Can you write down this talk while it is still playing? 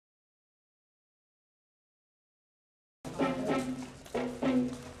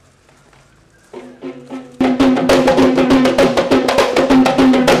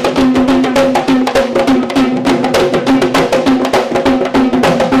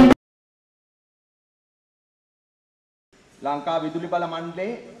ලංකා විදුලි බල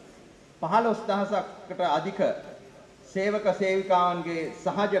මණ්ඩලයේ 15000කට අධික සේවක සේවිකාවන්ගේ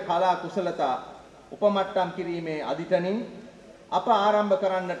සහජ කලා කුසලතා උපමට්ටම් කිරීමේ අදිටනින් අප ආරම්භ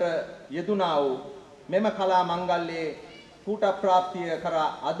කරන්නට යෙදුනා වූ මෙම කලා මංගල්‍යයේ කූට ප්‍රාප්තිය කරා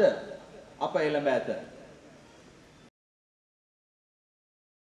අද අප එළඹ ඇත.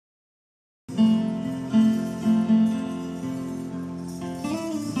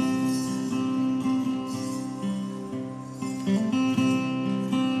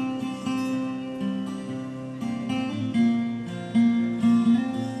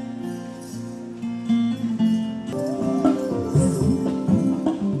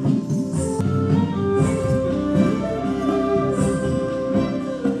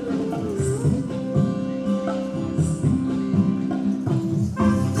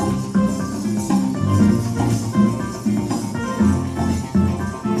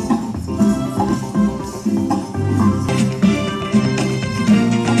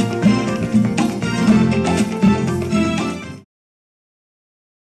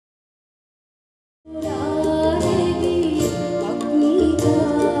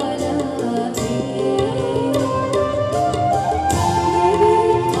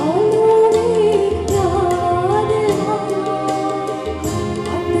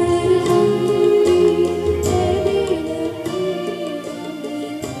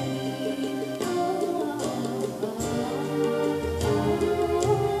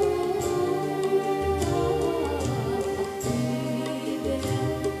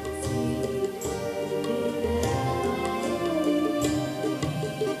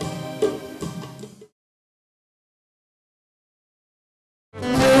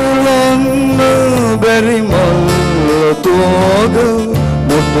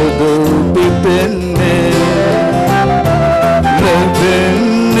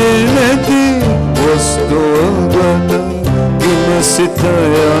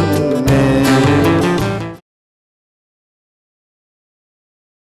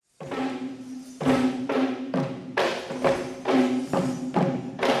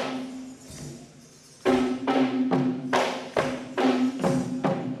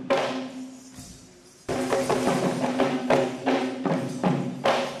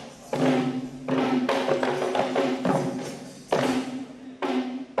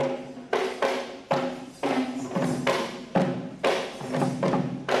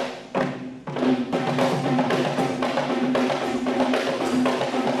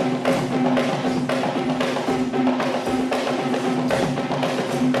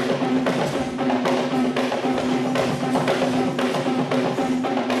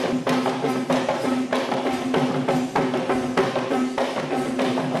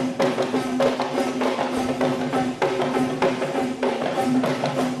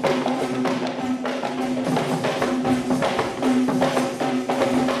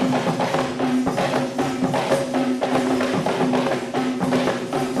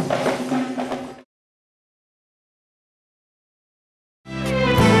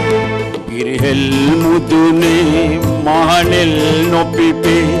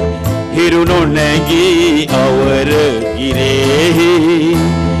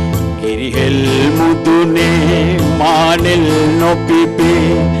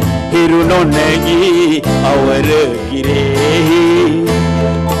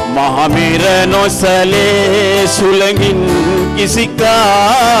 Sale sulangin kisi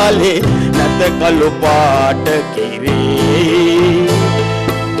kale nata kalupat kire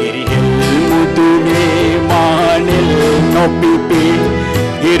kirihel mudune manil no pipi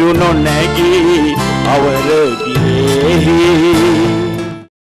hiru no nagi awara gire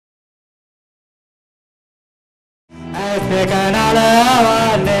aise kanala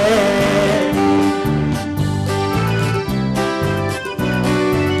wane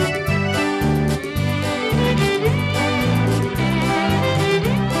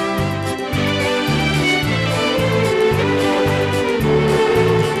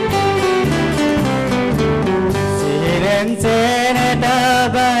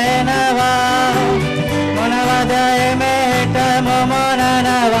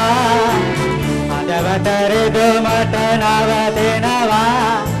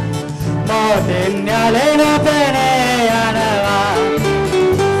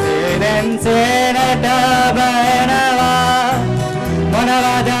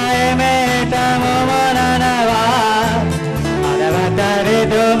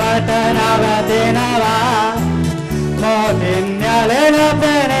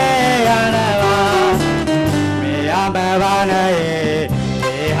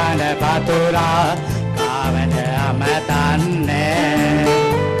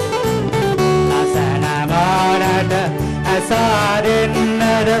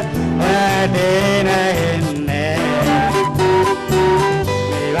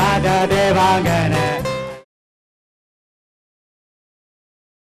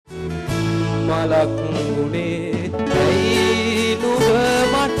මලක් වුණේ ඇයි නුඹ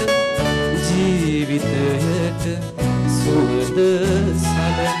මට ජීවිතයට සුවඳ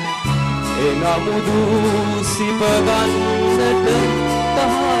සලන එනමුදු සිප ගන්නට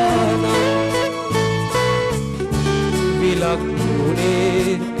තහනම් විලක්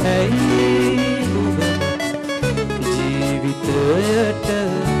වුණේ ඇයි නුඹ ජීවිතයට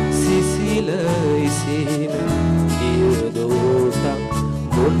සිසිල ඉසින ඉයදෝතක්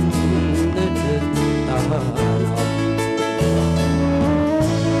බොන්නට තහනම්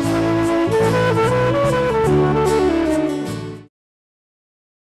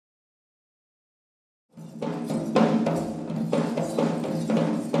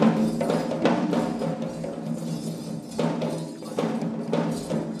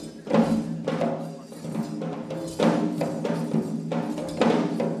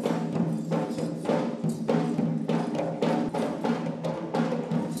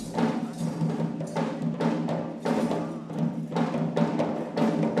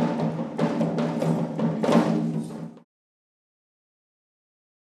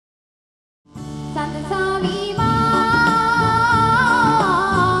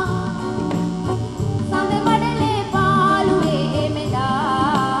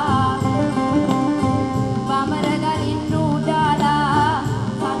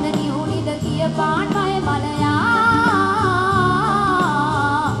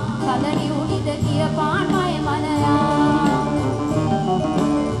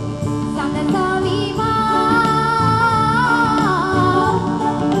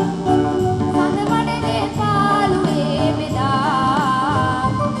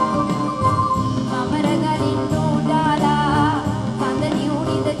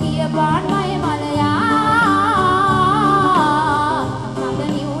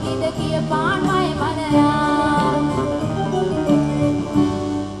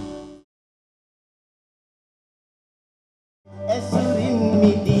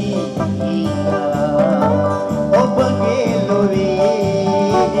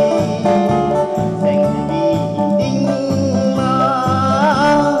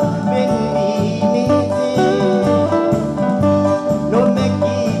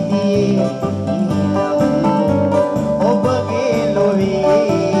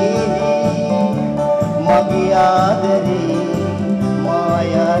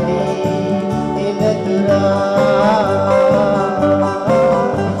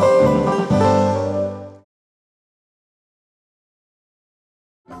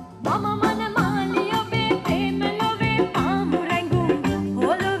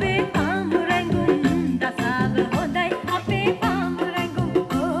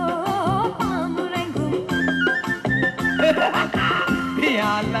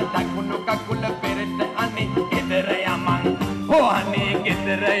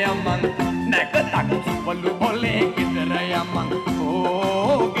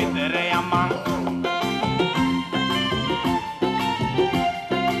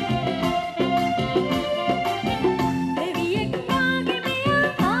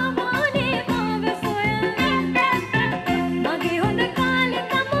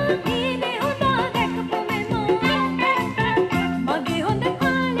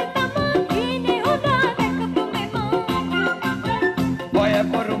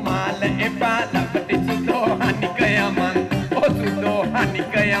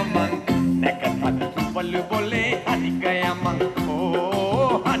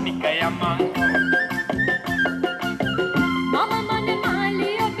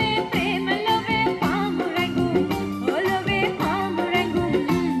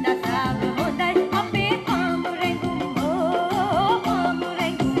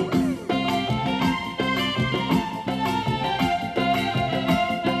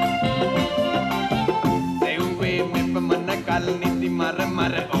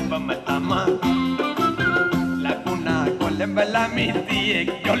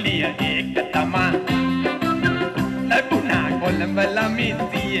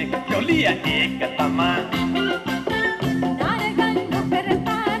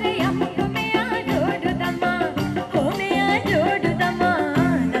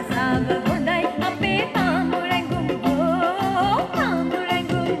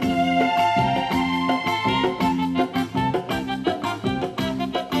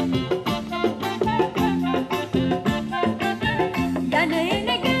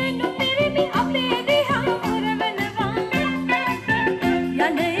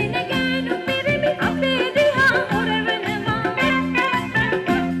අපේ දිහා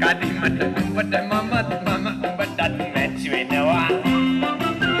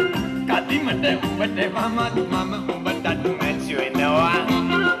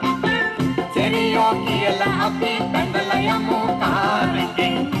කියලා අපි බඳලා යමු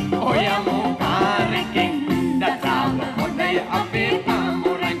කාරකින් ඔයමු කාරකින් දතාව හොඳයි අපේ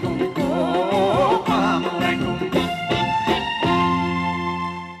පාමුරකුම් පාමුරකුම්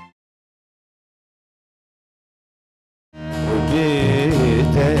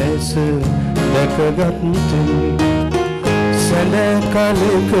දැස දැකගත්තේ සැල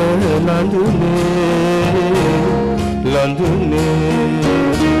කලක ලඳුනේ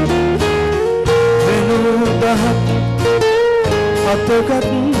වෙනුදහත්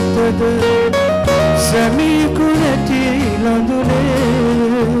අතගත්තද සැමිකු නැති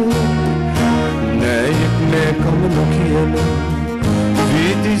ලඳුනේ නැයෙක් නැකම නොකියන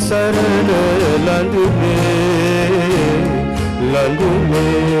විදි සරණ ලඳුනේ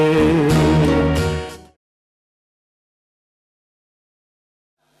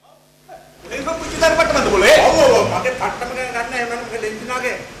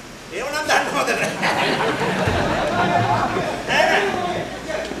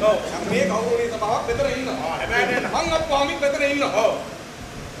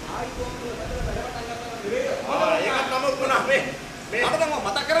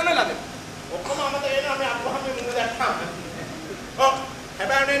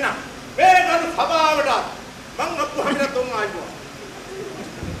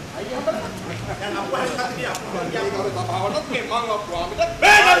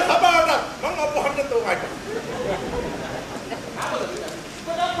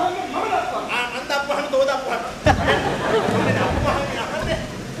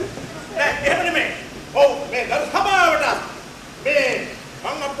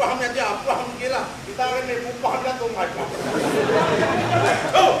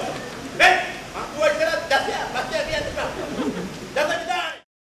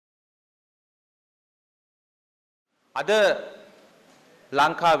අද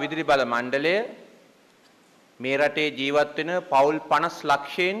ලංකා විදුලි බල මණ්ඩලය මේ රටේ ජීවත් වෙන පවුල් 50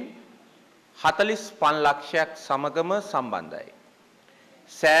 ලක්ෂයෙන් 45 ලක්ෂයක් සමගම සම්බන්ධයි.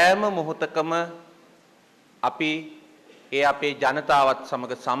 සෑම මොහොතකම අපි අපේ ජනතාවත්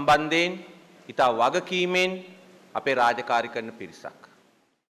සමග සම්බන්ධයෙන් ඉතා වගකීමෙන් අපේ රාජකාරී කරන පිරිසක්.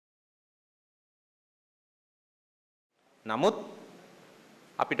 නමුත්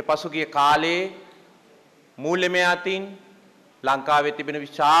අපිට පසුගිය කාලේ මූල්‍යමය අතින් ලංකාවේ තිබෙන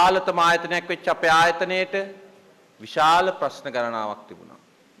විශාලතම ආයතනයක් වෙච්ච අපේ ආයතනයේට විශාල ප්‍රශ්න ගණනාවක් තිබුණා.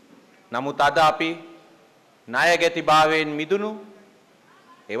 නමුත් අද අපි ණය ගැතිභාවයෙන් මිදුණු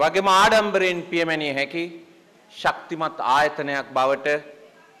ඒ වගේම ආඩම්බරයෙන් පියමැනිය හැකි ශක්තිමත් ආයතනයක් බවට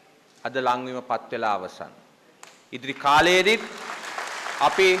අද ලංවීමපත් වෙලා අවසන්. ඉදිරි කාලයේදීත්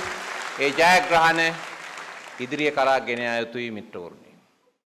අපි ඒ ජයග්‍රහණ ඉදිරිය කරා ගෙන යා යුතුයි මිත්‍රවරුනි.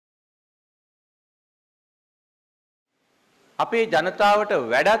 අපේ ජනතාවට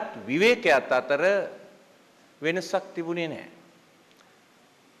වැඩත් විවේකයක් අතර වෙනසක් තිබුණේ නැහැ.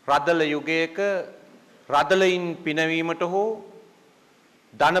 රදල යුගයක රදලයින් පිනවීමට හෝ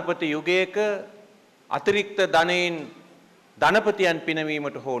ධනපති යුගයක අතිරික්ත ධනයෙන් ධනපතියන්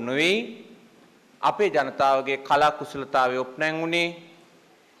පිනවීමට හෝ නොවේ අපේ ජනතාවගේ කලා කුසලතාවය ඔප්නැන් වුණේ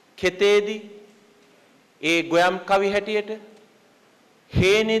කෙතේදී ඒ ගොයම් කවි හැටියට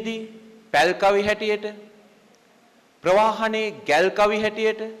හේනේදී පැල් කවි හැටියට ප්‍රවාහනේ ගැල් කවි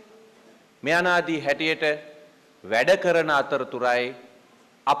හැටියට මෙයනාදී හැටියට වැඩ කරන අතරතුරයි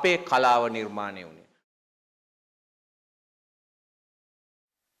අපේ කලාව නිර්මාණය වුණේ.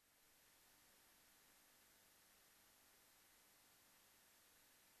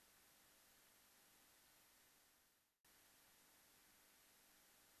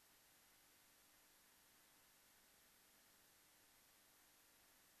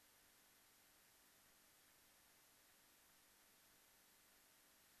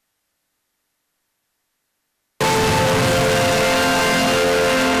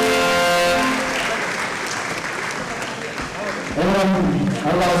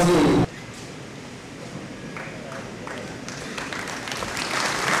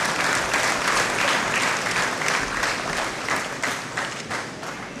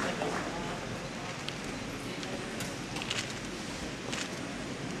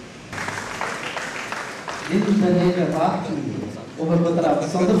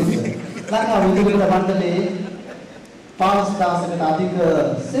 ලංකා විදුලි බල මණ්ඩලයේ 5000කට අධික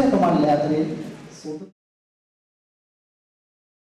සේවක මණ්ඩලය අතරින්